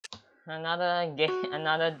Another day,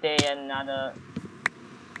 another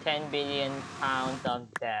 10 billion pounds of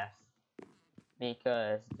death.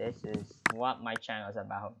 Because this is what my channel is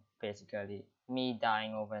about, basically. Me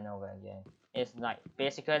dying over and over again. It's like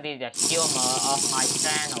basically the humor of my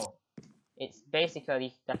channel. It's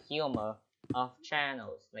basically the humor of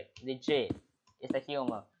channels. Like legit. It's the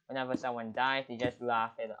humor. Whenever someone dies, they just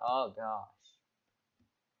laugh at, oh gosh.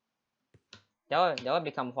 That will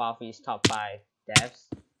become Huawei's top 5 deaths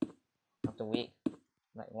of the week.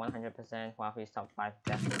 Like 100% Huawei's top 5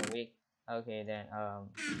 deaths of the week. Okay then,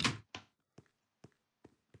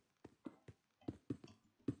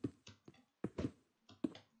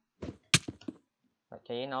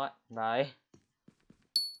 okay, you know what? Bye.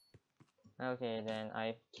 Okay, then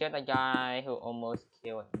I killed a guy who almost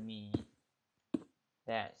killed me.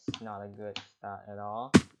 That's not a good start at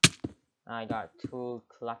all. I got 2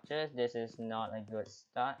 clutches. This is not a good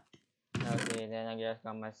start. Okay, then I just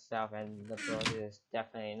got myself and the pro. This is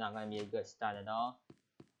definitely not gonna be a good start at all.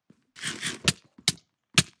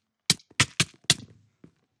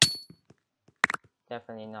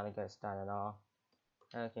 Definitely not a good start at all.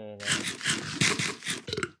 Okay then.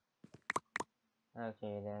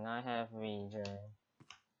 Okay then, I have region.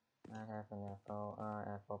 I have an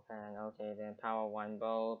apple pen. Okay then, power 1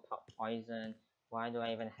 bow, poison. Why do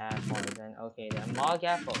I even have poison? Okay then, more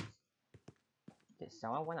apples. Did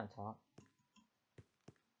someone went on top?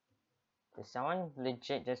 Did someone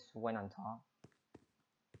legit just went on top?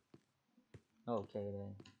 Okay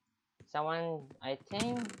then. Someone, I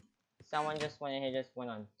think someone just went in here, just went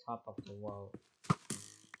on top of the world.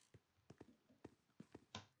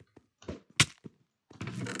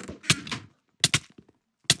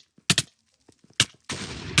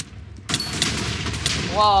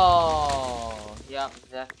 Whoa! Yup,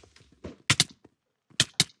 that.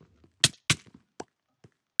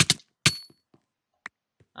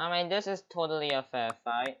 I mean, this is totally a fair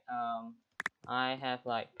fight. I have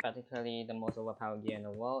like practically the most overpowered gear in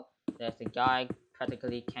the world. There's a guy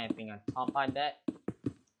practically camping on top, I bet.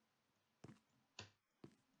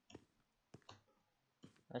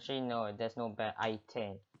 Actually, no, there's no bet. I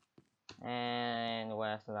think. And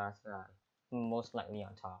where's the last guy? Most likely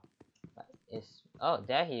on top. But it's, oh,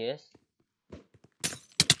 there he is.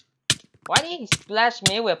 Why did he splash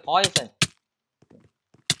me with poison?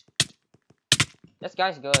 This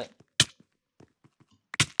guy's good.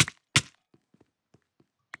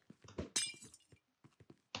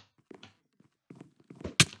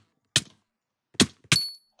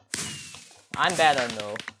 I'm better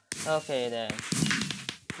though. Okay then.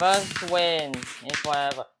 First win is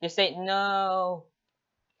whatever. You say no.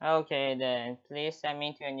 Okay then. Please send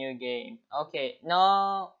me to a new game. Okay,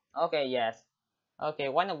 no. Okay, yes. Okay,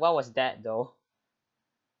 what was that though?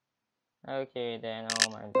 Okay then.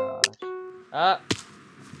 Oh my gosh. Up.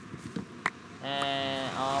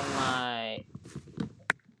 And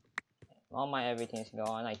all my everything's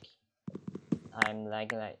gone. Like I'm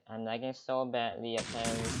lagging so badly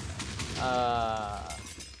apparently.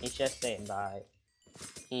 He just said bye.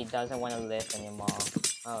 He doesn't want to live anymore.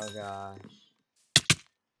 Oh gosh.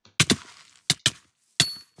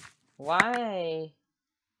 Why?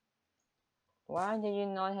 Why do you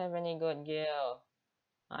not have any good gear?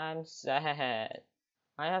 I'm sad.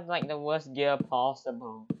 I have like the worst gear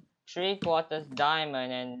possible. 3/4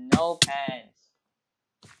 diamond and no pants.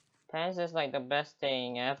 Pants is like the best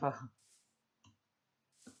thing ever.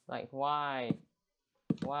 Like why?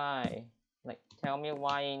 Why? Like tell me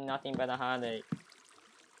why nothing but a heartache.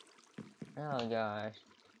 Oh gosh.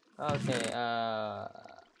 Okay,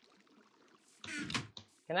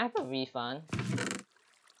 can I have a refund?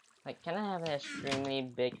 Like, can I have an extremely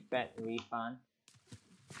big fat refund?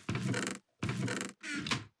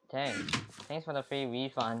 Thanks. Thanks for the free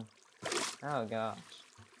refund. Oh gosh.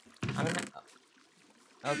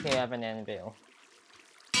 Okay, I have an anvil.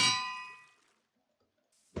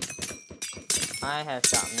 I have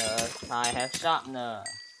sharpness. I have sharpness.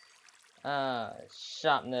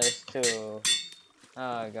 Sharpness too.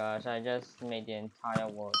 Oh gosh, I just made the entire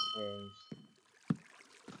world cringe.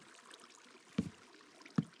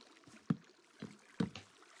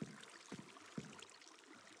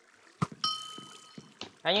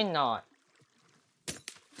 Are you not?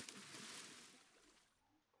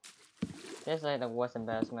 This is like the worst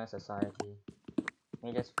embarrassment of society.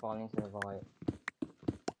 Me just falling into the void.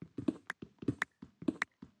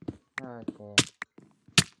 Okay.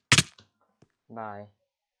 Bye.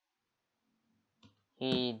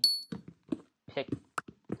 He picked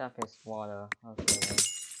up his water. Okay then.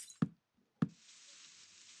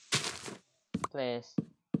 Please.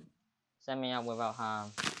 Send me out without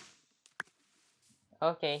harm.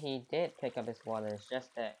 Okay, he did pick up his water. It's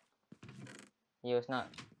just that He was not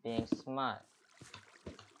being smart.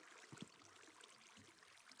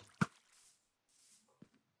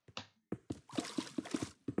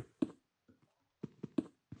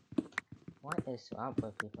 What is up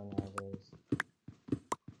with people nowadays?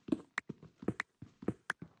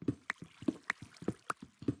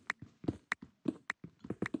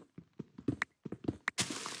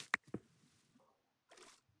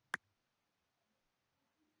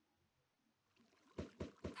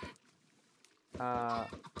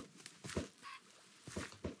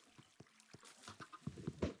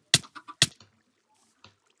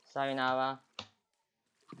 Sayonara.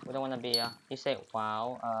 We don't wanna be he said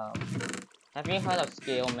wow. Have you heard of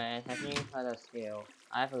skill, man? Have you heard of skill?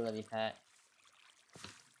 I have a lily pad.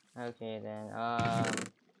 Okay then,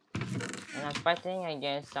 and I'm fighting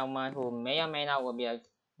against someone who may or may not will be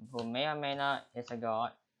who may or may not is a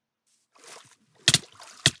god.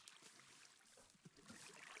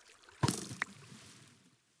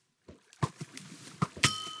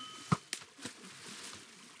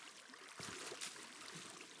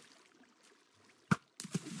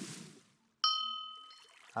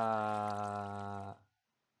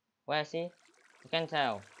 Where is he? You can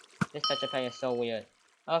tell. This touch play is so weird.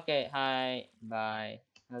 Okay, hi, bye.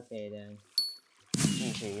 Okay then.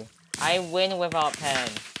 GG. I win without pen.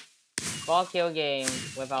 4-kill game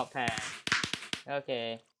without pen.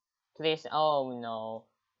 Okay. Please, oh no.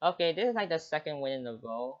 Okay, this is like the second win in a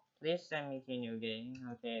row. Please send me to a new game.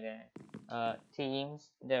 Okay then.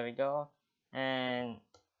 Teams. There we go. And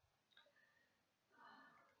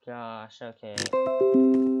gosh, okay.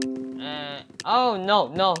 Oh no,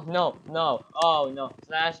 no, no, no. Oh no.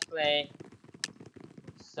 Slash play.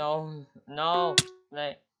 So no.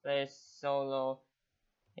 Play solo.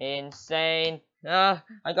 Insane. I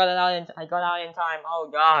got out in time. Oh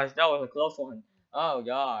gosh, that was a close one. Oh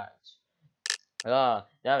gosh.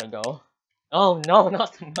 There we go. Oh no,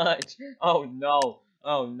 not so much. Oh no.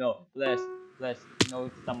 Oh no. Bless. No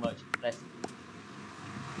so much. Bless.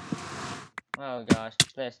 Oh gosh.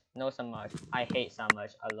 Bless. No so much. I hate so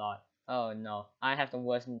much a lot. Oh no. I have the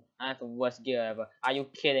worst gear ever. Are you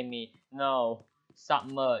kidding me? No.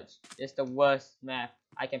 Submerge. It's the worst map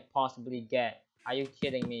I can possibly get. Are you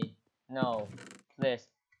kidding me? No. Please.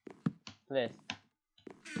 Please.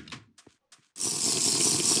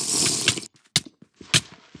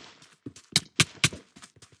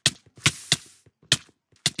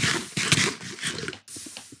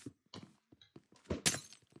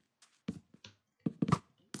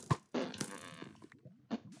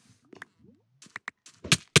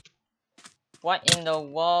 What in the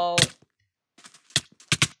world?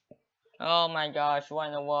 Oh my gosh, what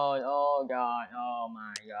in the world? Oh god, oh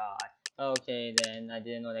my god. Okay then, I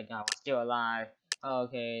didn't know that guy was still alive.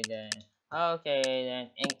 Okay then. Okay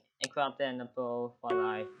then, encrypted in the pool for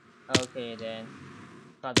life. Okay then.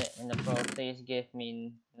 Encrypted in the pool, please give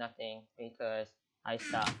me nothing because I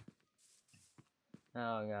suck.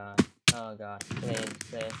 Oh god. Oh god, please.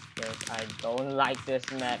 I don't like this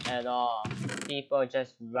map at all. People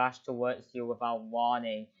just rush towards you without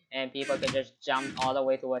warning, and people can just jump all the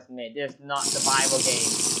way towards me. This is not survival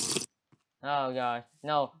game. Oh god,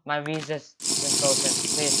 no, my resist is broken.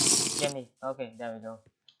 Please, get me. Okay, there we go.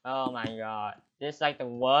 Oh my god, this is like the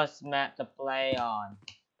worst map to play on.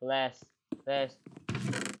 Bless.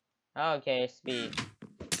 Okay, speed.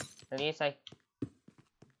 At least I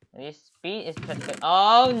This speed is pretty good.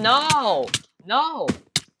 Oh no! No!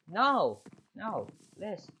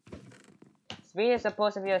 This speed is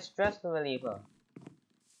supposed to be a stress reliever.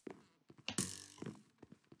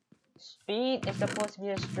 Speed is supposed to be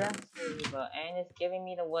a stress reliever, and it's giving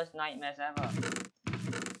me the worst nightmares ever.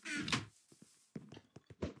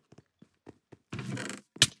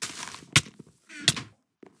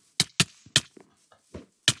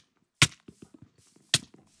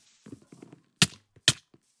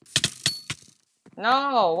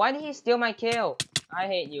 No! Why did he steal my kill? I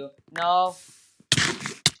hate you. No.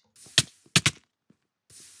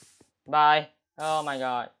 Bye. Oh my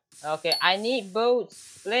god. Okay, I need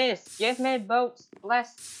boots. Please, give me boots.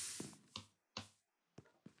 Bless.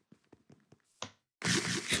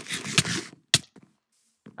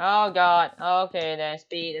 Oh god. Okay then,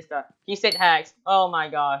 speed is the. He said hacks. Oh my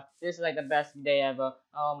gosh. This is like the best day ever.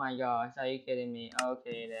 Oh my gosh. Are you kidding me?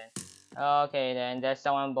 Okay then. Okay then, there's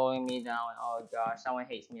someone bowling me down. Oh gosh, someone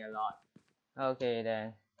hates me a lot. Okay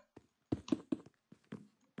then.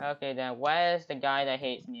 Okay then, where's the guy that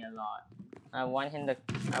hates me a lot? I want him to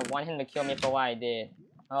kill me for what I did.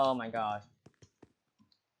 Oh my gosh.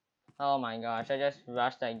 Oh my gosh, I just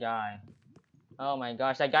rushed that guy. Oh my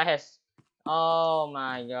gosh, that guy has. Oh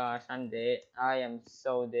my gosh, I'm dead. I am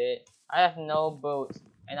so dead. I have no boots,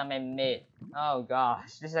 and I'm in mid. Oh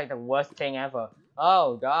gosh, this is like the worst thing ever.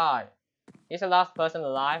 Oh god. He's the last person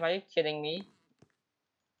alive, are you kidding me?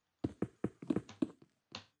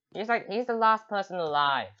 He's the last person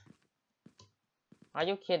alive. Are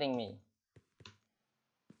you kidding me?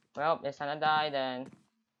 Well, it's gonna die then.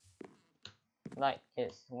 Like,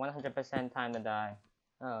 it's 100% time to die.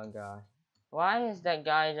 Oh god. Why is that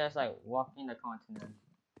guy just like walking the continent?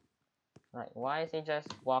 Like, why is he just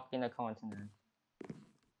walking the continent?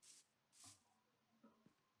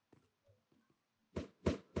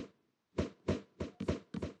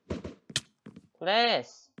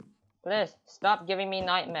 Please! Please, stop giving me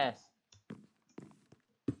nightmares.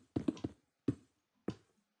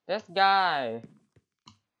 This guy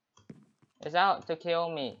is out to kill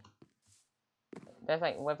me. There's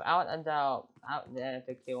like, without a doubt, out there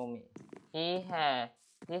to kill me.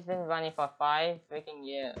 He's been running for 5 freaking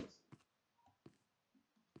years.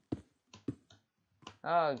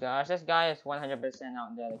 Oh gosh, this guy is 100%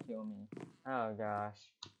 out there to kill me. Oh gosh.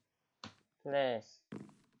 Please.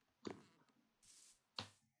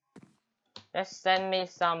 Just send me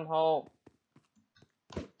some hope.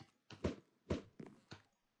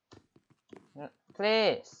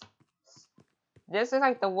 Please. This is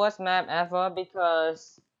like the worst map ever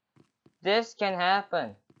because this can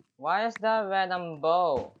happen. Why is that random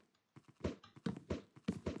bow?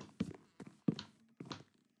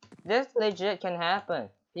 This legit can happen.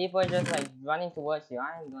 People just like running towards you.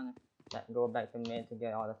 I am gonna go back to mid to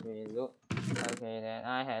get all the free loot. Okay then,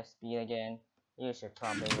 I have speed again. You should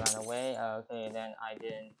probably run away. Okay then, I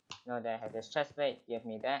didn't know that I had this chest plate. Give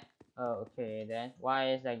me that. Okay then,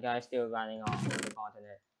 why is that guy still running off the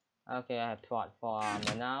continent? Okay, I have plot 4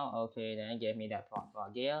 armor now. Okay then, give me that plot 4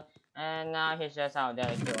 gear. And now he's just out there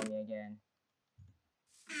to kill me again.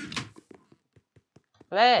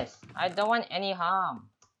 Please, I don't want any harm.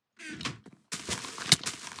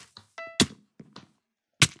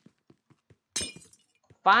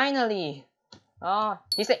 Finally! Oh,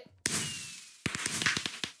 he said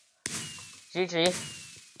GG.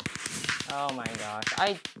 Oh my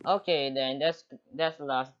gosh. Okay then, that's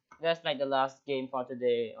like the last game for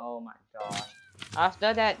today. Oh my gosh.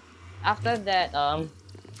 After that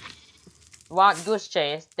Wild Goose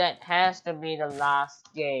Chase, that has to be the last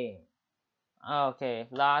game. Okay,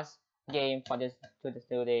 last game for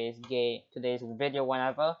today's video.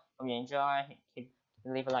 Whenever hope you enjoy,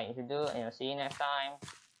 leave a like if you do, and I'll see you next time.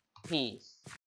 Peace.